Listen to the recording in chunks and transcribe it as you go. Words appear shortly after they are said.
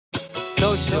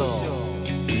Social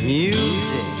Music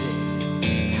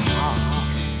Talk.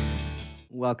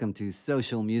 Welcome to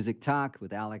Social Music Talk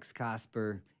with Alex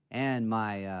Cosper and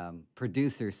my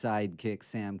producer sidekick,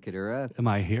 Sam Kadura. Am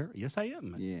I here? Yes, I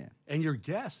am. Yeah. And your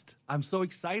guest. I'm so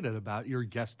excited about your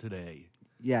guest today.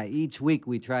 Yeah, each week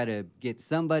we try to get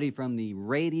somebody from the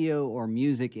radio or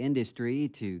music industry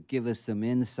to give us some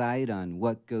insight on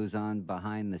what goes on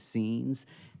behind the scenes.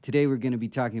 Today we're going to be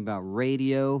talking about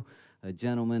radio, a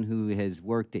gentleman who has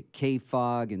worked at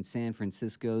KFOG in San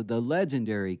Francisco, the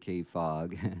legendary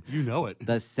KFOG. You know it.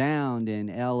 The Sound in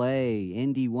L.A.,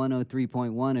 Indie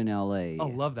 103.1 in L.A. I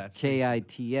love that station.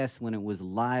 KITS when it was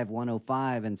Live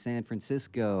 105 in San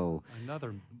Francisco.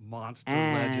 Another monster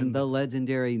And legend. the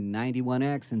legendary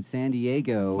 91X in San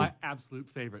Diego. My absolute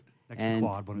favorite. Next And to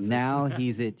Quad 106. now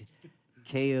he's at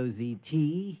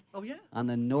KOZT Oh, yeah? on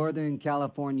the Northern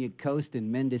California coast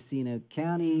in Mendocino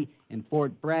County in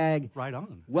Fort Bragg. Right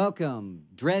on. Welcome,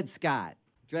 Dred Scott.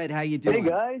 Dred, how you doing? Hey,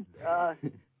 guys.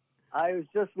 I was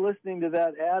just listening to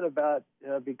that ad about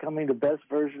becoming the best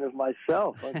version of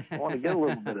myself. I want to get a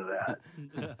little bit of that.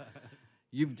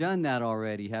 You've done that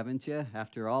already, haven't you?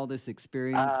 After all this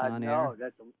experience on air?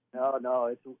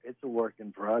 No, it's a work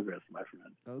in progress, my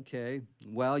friend. Okay.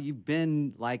 Well, you've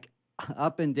been like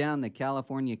up and down the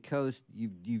California coast.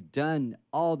 You've done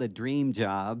all the dream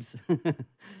jobs.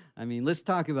 I mean, let's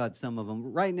talk about some of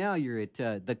them. Right now, you're at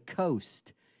the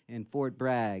Coast in Fort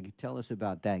Bragg. Tell us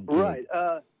about that gig. Right.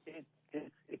 It's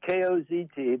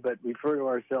KOZT, but we refer to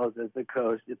ourselves as the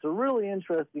Coast. It's a really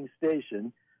interesting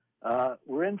station.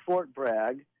 We're in Fort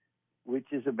Bragg, which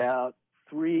is about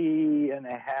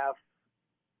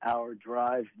 3.5-hour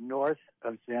drive north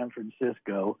of San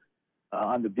Francisco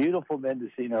on the beautiful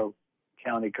Mendocino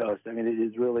County coast. I mean, it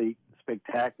is really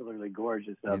spectacularly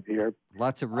gorgeous up here.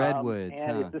 Lots of redwoods,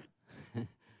 huh?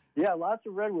 Yeah, lots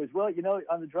of redwoods. Well, you know,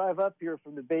 on the drive up here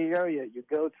from the Bay Area, you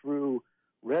go through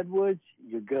redwoods,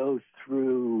 you go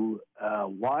through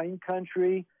wine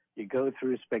country, you go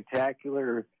through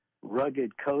spectacular,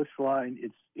 rugged coastline.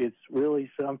 It's really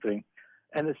something.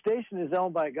 And the station is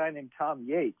owned by a guy named Tom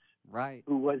Yates, Right.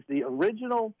 who was the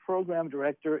original program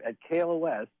director at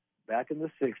KLOS back in the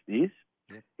 60s.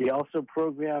 Yep. He also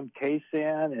programmed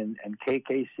KSAN and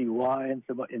KKCY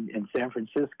in San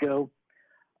Francisco.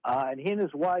 And he and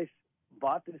his wife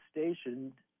bought this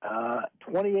station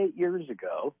 28 years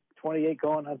ago, 28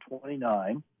 going on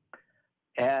 29.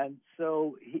 And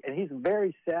so he's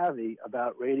very savvy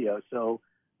about radio. So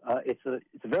it's a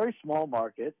very small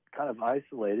market, kind of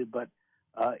isolated, but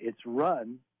it's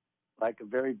run like a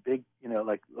very big,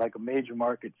 like a major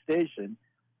market station.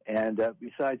 And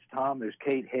besides Tom, there's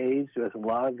Kate Hayes, who has a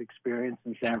lot of experience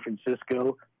in San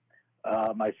Francisco.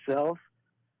 Myself,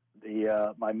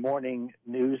 my morning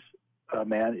news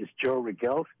man is Joe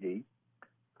Rogelski,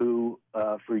 who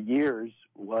for years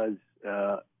was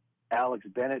Alex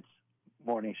Bennett's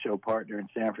morning show partner in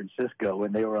San Francisco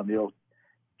when they were on the old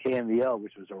KMVL,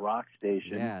 which was a rock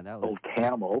station, old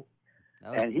Camel.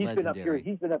 And he's legendary.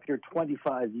 been up here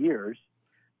 25 years.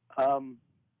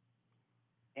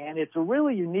 And it's a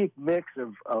really unique mix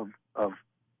of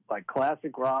like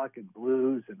classic rock and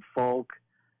blues and folk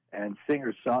and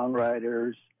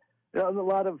singer-songwriters. There's a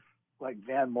lot of like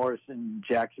Van Morrison,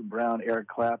 Jackson Browne, Eric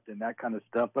Clapton, that kind of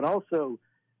stuff, but also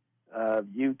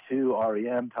U2,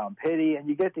 REM, Tom Petty, and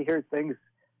you get to hear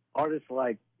artists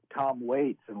like Tom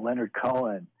Waits and Leonard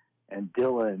Cohen and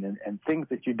Dylan and things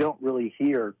that you don't really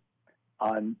hear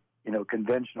on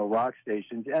conventional rock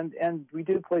stations. And we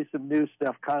do play some new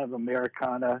stuff, kind of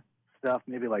Americana stuff,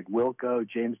 maybe like Wilco,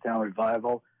 Jamestown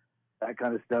Revival, that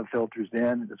kind of stuff filters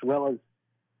in, as well as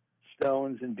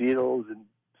Stones and Beatles and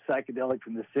psychedelic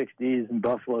from the 60s and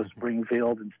Buffalo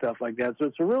Springfield and stuff like that. So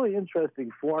it's a really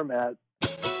interesting format.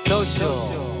 Social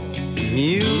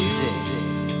Music